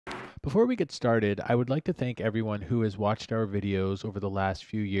Before we get started, I would like to thank everyone who has watched our videos over the last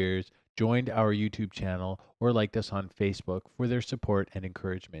few years, joined our YouTube channel, or liked us on Facebook for their support and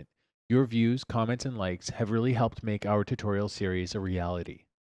encouragement. Your views, comments, and likes have really helped make our tutorial series a reality.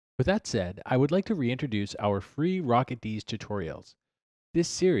 With that said, I would like to reintroduce our free Rocket-Dee's tutorials. This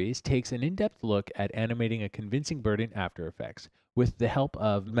series takes an in-depth look at animating a convincing bird in After Effects with the help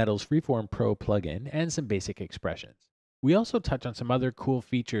of Metal's Freeform Pro plugin and some basic expressions. We also touch on some other cool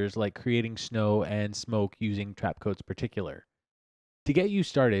features like creating snow and smoke using Trapcoat's Particular. To get you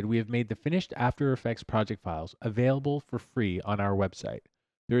started, we have made the finished After Effects project files available for free on our website.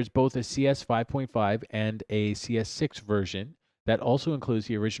 There is both a CS 5.5 and a CS 6 version that also includes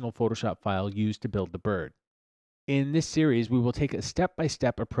the original Photoshop file used to build the bird. In this series, we will take a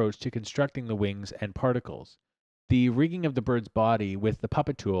step-by-step approach to constructing the wings and particles. The rigging of the bird's body with the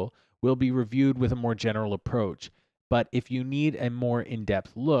puppet tool will be reviewed with a more general approach, but if you need a more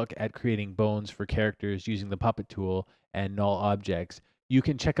in-depth look at creating bones for characters using the puppet tool and null objects, you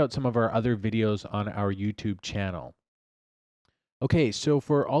can check out some of our other videos on our YouTube channel. Okay, so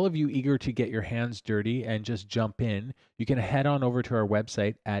for all of you eager to get your hands dirty and just jump in, you can head on over to our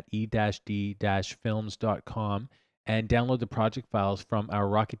website at e.d.Films.com and download the project files from our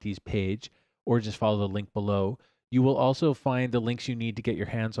Rocket-Dee's page, or just follow the link below. You will also find the links you need to get your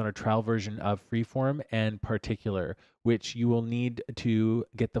hands on a trial version of Freeform and Particular, which you will need to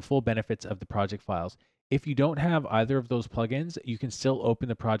get the full benefits of the project files. If you don't have either of those plugins, you can still open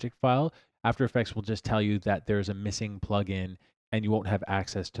the project file. After Effects will just tell you that there's a missing plugin and you won't have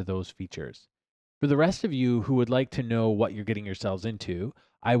access to those features. For the rest of you who would like to know what you're getting yourselves into,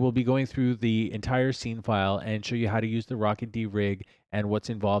 I will be going through the entire scene file and show you how to use the Rocket-Dee rig and what's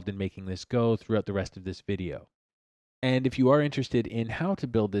involved in making this go throughout the rest of this video. And if you are interested in how to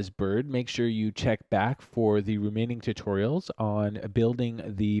build this bird, make sure you check back for the remaining tutorials on building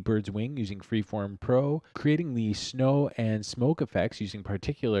the bird's wing using Freeform Pro, creating the snow and smoke effects using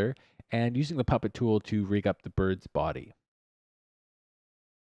Particular, and using the puppet tool to rig up the bird's body.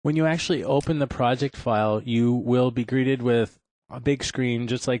 When you actually open the project file, you will be greeted with a big screen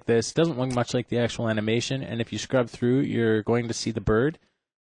just like this. It doesn't look much like the actual animation, and if you scrub through, you're going to see the bird.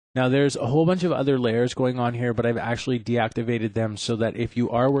 Now there's a whole bunch of other layers going on here, but I've actually deactivated them so that if you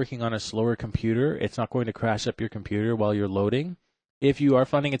are working on a slower computer, it's not going to crash up your computer while you're loading. If you are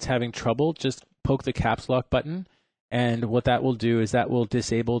finding it's having trouble, just poke the caps lock button, and what that will do is that will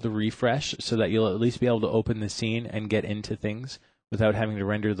disable the refresh so that you'll at least be able to open the scene and get into things without having to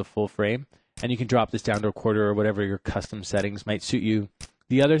render the full frame. And you can drop this down to a quarter or whatever your custom settings might suit you.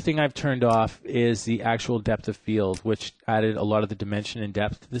 The other thing I've turned off is the actual depth of field, which added a lot of the dimension and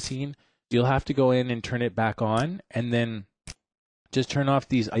depth to the scene. You'll have to go in and turn it back on, and then just turn off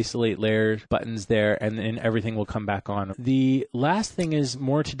these isolate layer buttons there, and then everything will come back on. The last thing is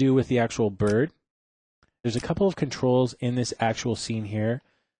more to do with the actual bird. There's a couple of controls in this actual scene here.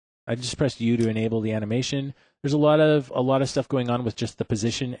 I just pressed U to enable the animation. There's a lot of stuff going on with just the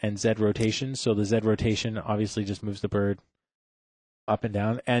position and Z rotation. So the Z rotation obviously just moves the bird up and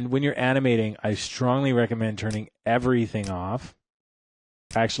down. And when you're animating, I strongly recommend turning everything off.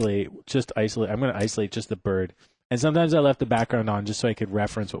 Actually, just isolate. I'm going to isolate just the bird. And sometimes I left the background on just so I could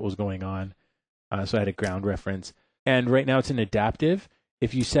reference what was going on. So I had a ground reference. And right now it's an adaptive.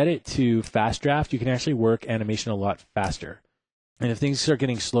 If you set it to fast draft, you can actually work animation a lot faster. And if things start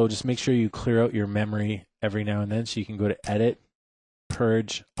getting slow, just make sure you clear out your memory every now and then, so you can go to Edit,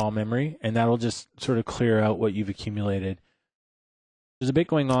 Purge, All Memory, and that'll just sort of clear out what you've accumulated. There's a bit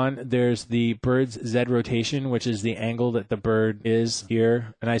going on. There's the bird's Z rotation, which is the angle that the bird is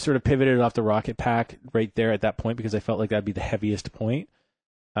here. And I sort of pivoted off the rocket pack right there at that point because I felt like that'd be the heaviest point,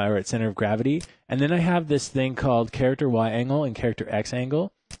 or at center of gravity. And then I have this thing called character Y angle and character X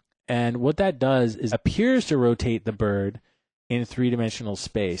angle. And what that does is appears to rotate the bird in three-dimensional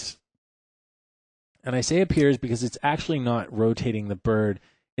space. And I say appears because it's actually not rotating the bird.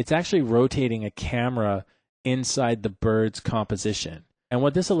 It's actually rotating a camera inside the bird's composition. And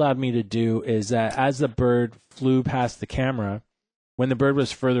what this allowed me to do is that as the bird flew past the camera, when the bird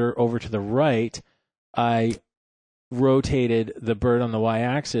was further over to the right, I rotated the bird on the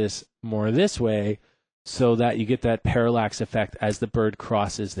y-axis more this way so that you get that parallax effect as the bird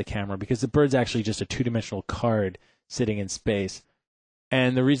crosses the camera, because the bird's actually just a two-dimensional card sitting in space.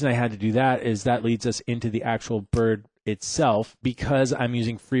 And the reason I had to do that is that leads us into the actual bird itself. Because I'm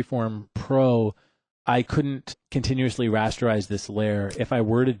using Freeform Pro, I couldn't continuously rasterize this layer. If I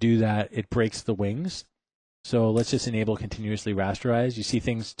were to do that, it breaks the wings. So let's just enable continuously rasterize. You see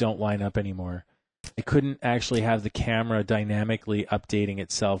things don't line up anymore. I couldn't actually have the camera dynamically updating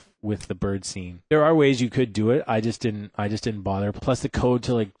itself with the bird scene. There are ways you could do it. I just didn't bother. Plus the code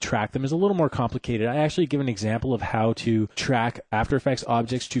to like track them is a little more complicated. I actually give an example of how to track After Effects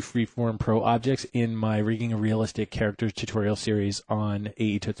objects to Freeform Pro objects in my Rigging a Realistic Characters tutorial series on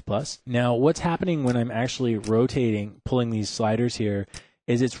AE-Tuts Plus. Now, what's happening when I'm actually rotating, pulling these sliders here,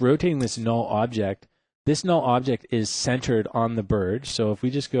 is it's rotating this null object. This null object is centered on the bird. So if we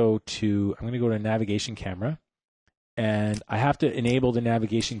just go to, I'm going to go to navigation camera, and I have to enable the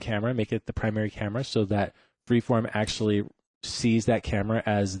navigation camera, make it the primary camera so that Freeform actually sees that camera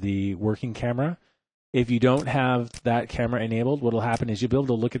as the working camera. If you don't have that camera enabled, what will happen is you'll be able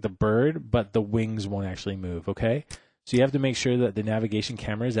to look at the bird, but the wings won't actually move, okay? So you have to make sure that the navigation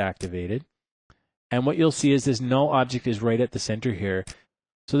camera is activated. And what you'll see is this null object is right at the center here.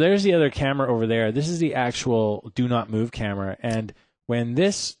 So there's the other camera over there. This is the actual do not move camera. And when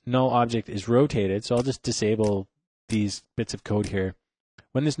this null object is rotated, so I'll just disable these bits of code here.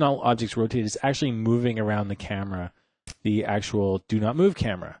 When this null object is rotated, it's actually moving around the camera, the actual do not move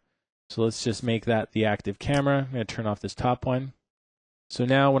camera. So let's just make that the active camera. I'm going to turn off this top one. So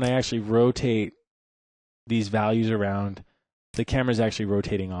now when I actually rotate these values around, the camera is actually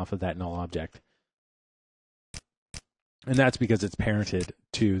rotating off of that null object. And that's because it's parented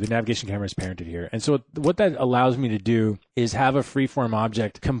to, the navigation camera is parented here. And so what that allows me to do is have a freeform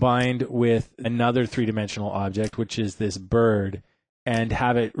object combined with another three-dimensional object, which is this bird, and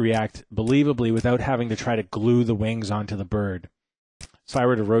have it react believably without having to try to glue the wings onto the bird. So if I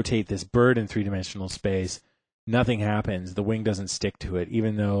were to rotate this bird in three-dimensional space, nothing happens. The wing doesn't stick to it.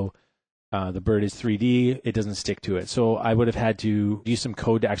 Even though the bird is 3D, it doesn't stick to it. So I would have had to use some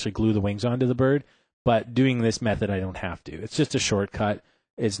code to actually glue the wings onto the bird. But doing this method, I don't have to. It's just a shortcut.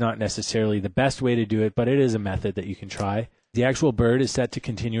 It's not necessarily the best way to do it, but it is a method that you can try. The actual bird is set to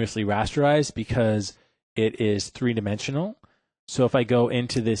continuously rasterize because it is three-dimensional. So if I go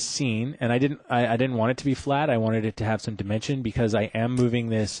into this scene, and I didn't want it to be flat, I wanted it to have some dimension because I am moving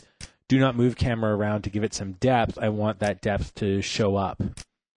this do not move camera around to give it some depth. I want that depth to show up.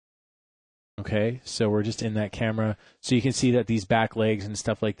 Okay, so we're just in that camera. So you can see that these back legs and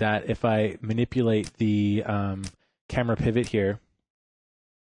stuff like that, if I manipulate the camera pivot here,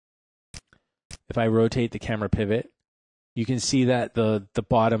 if I rotate the camera pivot, you can see that the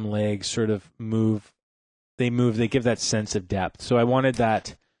bottom legs sort of move. They give that sense of depth. So I wanted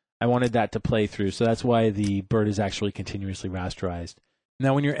that to play through. So that's why the bird is actually continuously rasterized.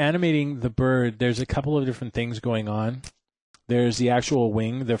 Now when you're animating the bird, there's a couple of different things going on. There's the actual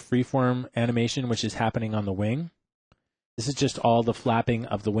wing, the freeform animation, which is happening on the wing. This is just all the flapping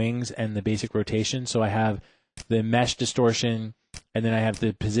of the wings and the basic rotation. So I have the mesh distortion, and then I have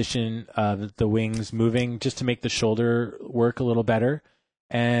the position of the wings moving just to make the shoulder work a little better.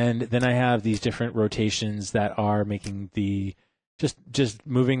 And then I have these different rotations that are making the just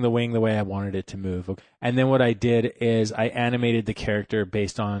moving the wing the way I wanted it to move. And then what I did is I animated the character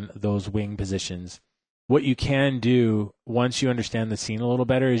based on those wing positions. What you can do once you understand the scene a little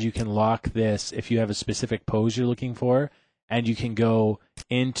better is you can lock this if you have a specific pose you're looking for, and you can go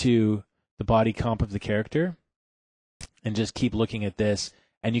into the body comp of the character and just keep looking at this,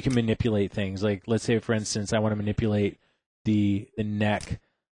 and you can manipulate things. Like let's say for instance I want to manipulate the neck.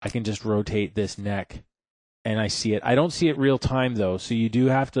 I can just rotate this neck and I see it. I don't see it real time though, so you do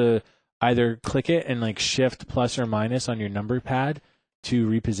have to either click it and like shift plus or minus on your number pad to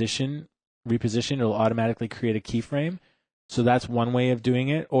reposition. It'll automatically create a keyframe. So that's one way of doing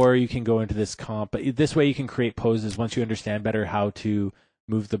it, or you can go into this comp. But this way you can create poses once you understand better how to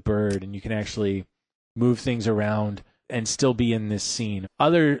move the bird, and you can actually move things around and still be in this scene.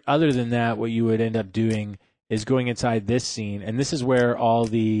 Other than that, what you would end up doing is going inside this scene, and this is where all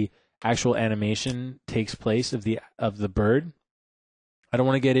the actual animation takes place of the bird. I don't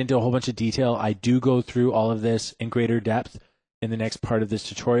want to get into a whole bunch of detail. I do go through all of this in greater depth in the next part of this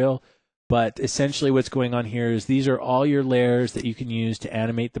tutorial. But essentially what's going on here is these are all your layers that you can use to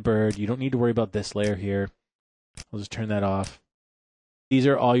animate the bird. You don't need to worry about this layer here. I'll just turn that off. These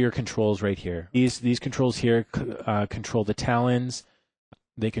are all your controls right here. These controls here control the talons.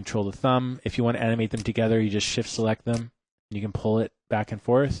 They control the thumb. If you want to animate them together, you just shift select them. And you can pull it back and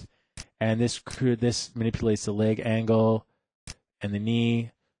forth. And this manipulates the leg angle and the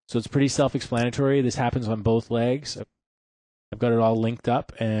knee. So it's pretty self-explanatory. This happens on both legs. I've got it all linked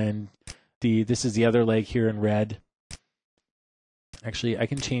up, and this is the other leg here in red. Actually, I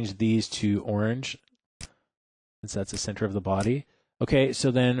can change these to orange, since that's the center of the body. Okay, so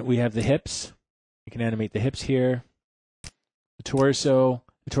then we have the hips. You can animate the hips here. The torso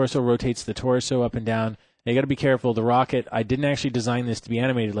rotates the torso up and down. Now you got to be careful. The rocket, I didn't actually design this to be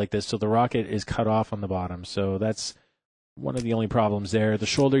animated like this, so the rocket is cut off on the bottom. So that's one of the only problems there. The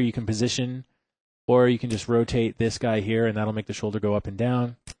shoulder you can position, or you can just rotate this guy here, and that'll make the shoulder go up and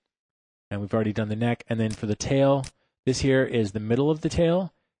down. And we've already done the neck. And then for the tail, this here is the middle of the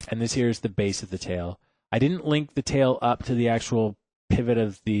tail, and this here is the base of the tail. I didn't link the tail up to the actual pivot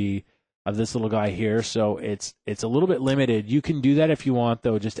of this little guy here, so it's a little bit limited. You can do that if you want,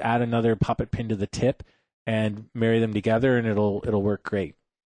 though. Just add another puppet pin to the tip and marry them together, and it'll work great.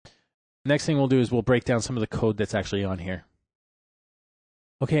 Next thing we'll do is we'll break down some of the code that's actually on here.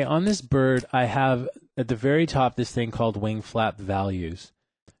 Okay, on this bird, I have at the very top this thing called wing flap values,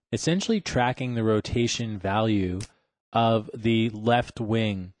 essentially tracking the rotation value of the left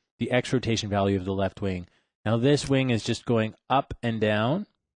wing, the X rotation value of the left wing. Now this wing is just going up and down.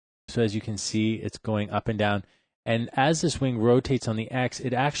 So as you can see, it's going up and down. And as this wing rotates on the X,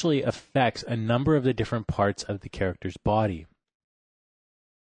 it actually affects a number of the different parts of the character's body.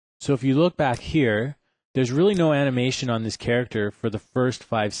 So if you look back here, there's really no animation on this character for the first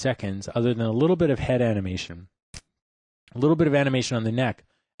 5 seconds other than a little bit of head animation, a little bit of animation on the neck,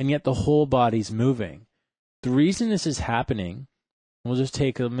 and yet the whole body's moving. The reason this is happening, we'll just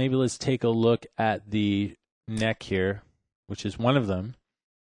maybe let's take a look at the neck here, which is one of them.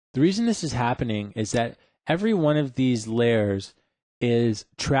 The reason this is happening is that every one of these layers is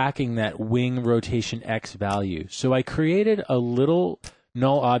tracking that wing rotation X value. So I created a little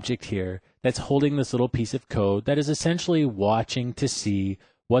null object here that's holding this little piece of code that is essentially watching to see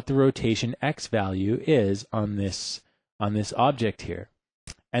what the rotation X value is on this object here.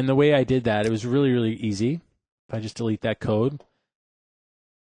 And the way I did that, it was really, really easy. If I just delete that code.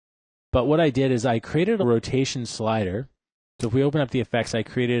 But what I did is I created a rotation slider. So if we open up the effects, I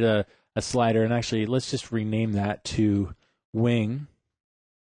created a slider, and actually let's just rename that to wing.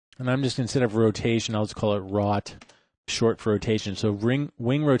 And I'm just, instead of rotation, I'll just call it rot, short for rotation. So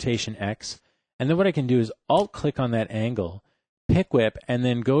wing rotation X. And then what I can do is alt-click on that angle, pick whip, and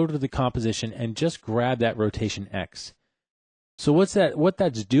then go to the composition and just grab that rotation X. So what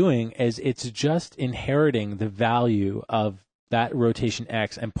that's doing is it's just inheriting the value of that rotation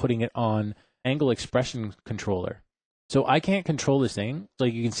X and putting it on angle expression controller. So I can't control this thing.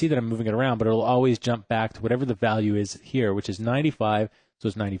 Like you can see that I'm moving it around, but it'll always jump back to whatever the value is here, which is 95. So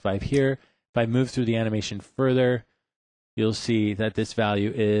it's 95 here. If I move through the animation further, you'll see that this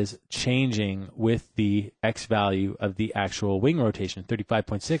value is changing with the X value of the actual wing rotation,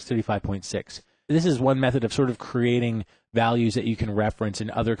 35.6, 35.6. This is one method of sort of creating values that you can reference in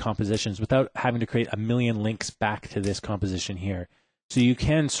other compositions without having to create a million links back to this composition here. So you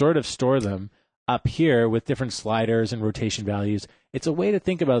can sort of store them up here with different sliders and rotation values. It's a way to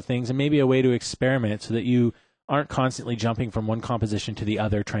think about things and maybe a way to experiment so that you aren't constantly jumping from one composition to the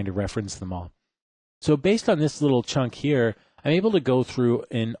other trying to reference them all. So based on this little chunk here, I'm able to go through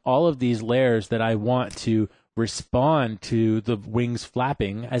in all of these layers that I want to respond to the wings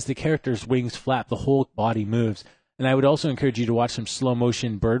flapping. As the character's wings flap, the whole body moves. And I would also encourage you to watch some slow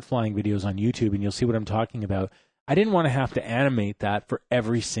motion bird flying videos on YouTube, and you'll see what I'm talking about. I didn't want to have to animate that for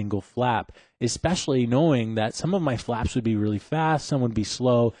every single flap, especially knowing that some of my flaps would be really fast, some would be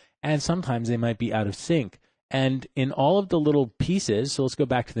slow, and sometimes they might be out of sync. And in all of the little pieces, so let's go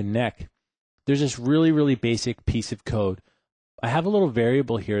back to the neck, there's this really, really basic piece of code. I have a little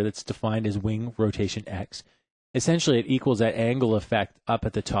variable here that's defined as wing rotation X. Essentially, it equals that angle effect up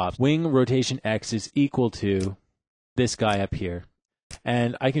at the top. Wing rotation X is equal to this guy up here.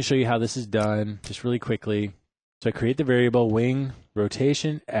 And I can show you how this is done just really quickly. So I create the variable wing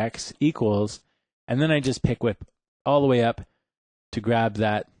rotation X equals, and then I just pick whip all the way up to grab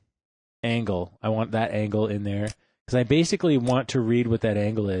that angle. I want that angle in there because I basically want to read what that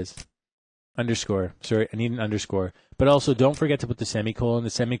angle is. Underscore. Sorry, I need an underscore. But also don't forget to put the semicolon. The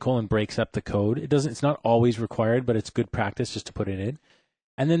semicolon breaks up the code. It's not always required, but it's good practice just to put it in.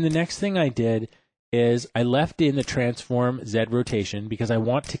 And then the next thing I did is I left in the transform Z rotation because I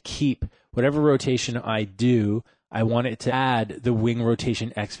want to keep whatever rotation I do, I want it to add the wing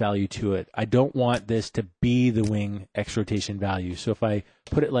rotation X value to it. I don't want this to be the wing X rotation value. So if I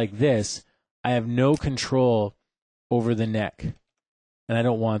put it like this, I have no control over the neck. And I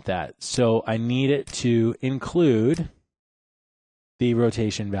don't want that. So I need it to include the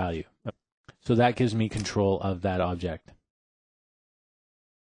rotation value. So that gives me control of that object.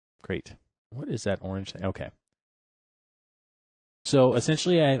 Great. What is that orange thing? Okay. So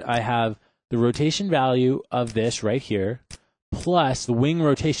essentially I have the rotation value of this right here plus the wing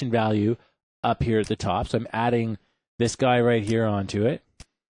rotation value up here at the top. So I'm adding this guy right here onto it.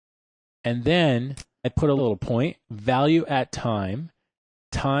 And then I put a little point, value at time.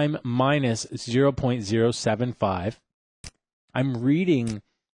 time minus 0.075. I'm reading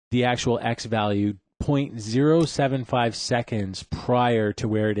the actual X value 0.075 seconds prior to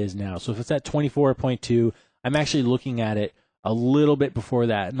where it is now. So if it's at 24.2, I'm actually looking at it a little bit before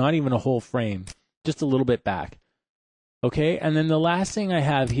that, not even a whole frame, just a little bit back. Okay, and then the last thing I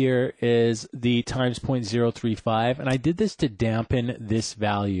have here is the times 0.035, and I did this to dampen this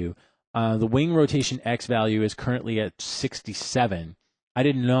value. The wing rotation X value is currently at 67. I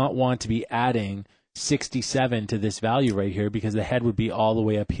did not want to be adding 67 to this value right here because the head would be all the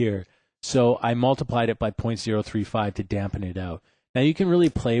way up here. So I multiplied it by 0.035 to dampen it out. Now you can really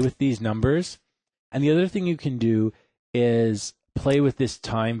play with these numbers. And the other thing you can do is play with this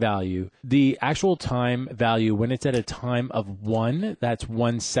time value. The actual time value, when it's at a time of 1, that's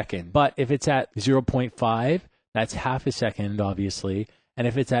 1 second. But if it's at 0.5, that's half a second, obviously. And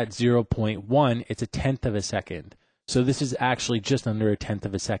if it's at 0.1, it's a tenth of a second. So this is actually just under a tenth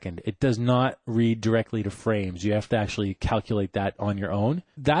of a second. It does not read directly to frames. You have to actually calculate that on your own.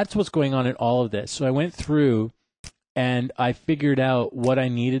 That's what's going on in all of this. So I went through and I figured out what I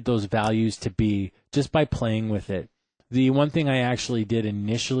needed those values to be just by playing with it. The one thing I actually did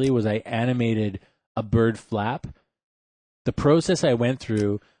initially was I animated a bird flap. The process I went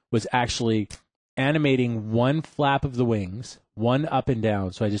through was actually animating one flap of the wings, one up and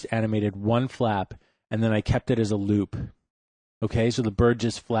down. So I just animated one flap, and then I kept it as a loop. Okay, so the bird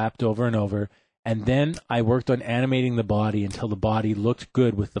just flapped over and over. And then I worked on animating the body until the body looked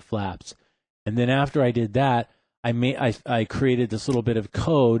good with the flaps. And then after I did that, I created this little bit of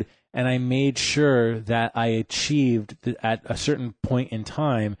code, and I made sure that I achieved, at a certain point in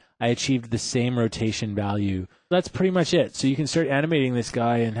time, I achieved the same rotation value. That's pretty much it. So you can start animating this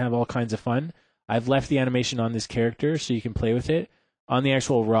guy and have all kinds of fun. I've left the animation on this character so you can play with it. On the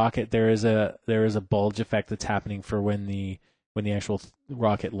actual rocket, there is a bulge effect that's happening for when the actual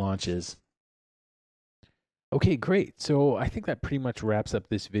rocket launches. Okay, great. So I think that pretty much wraps up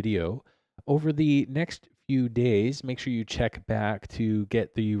this video. Over the next few days, make sure you check back to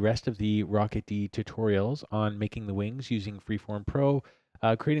get the rest of the Rocket-Dee tutorials on making the wings using Freeform Pro,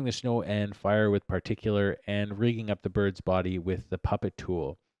 creating the snow and fire with Particular, and rigging up the bird's body with the Puppet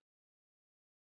tool.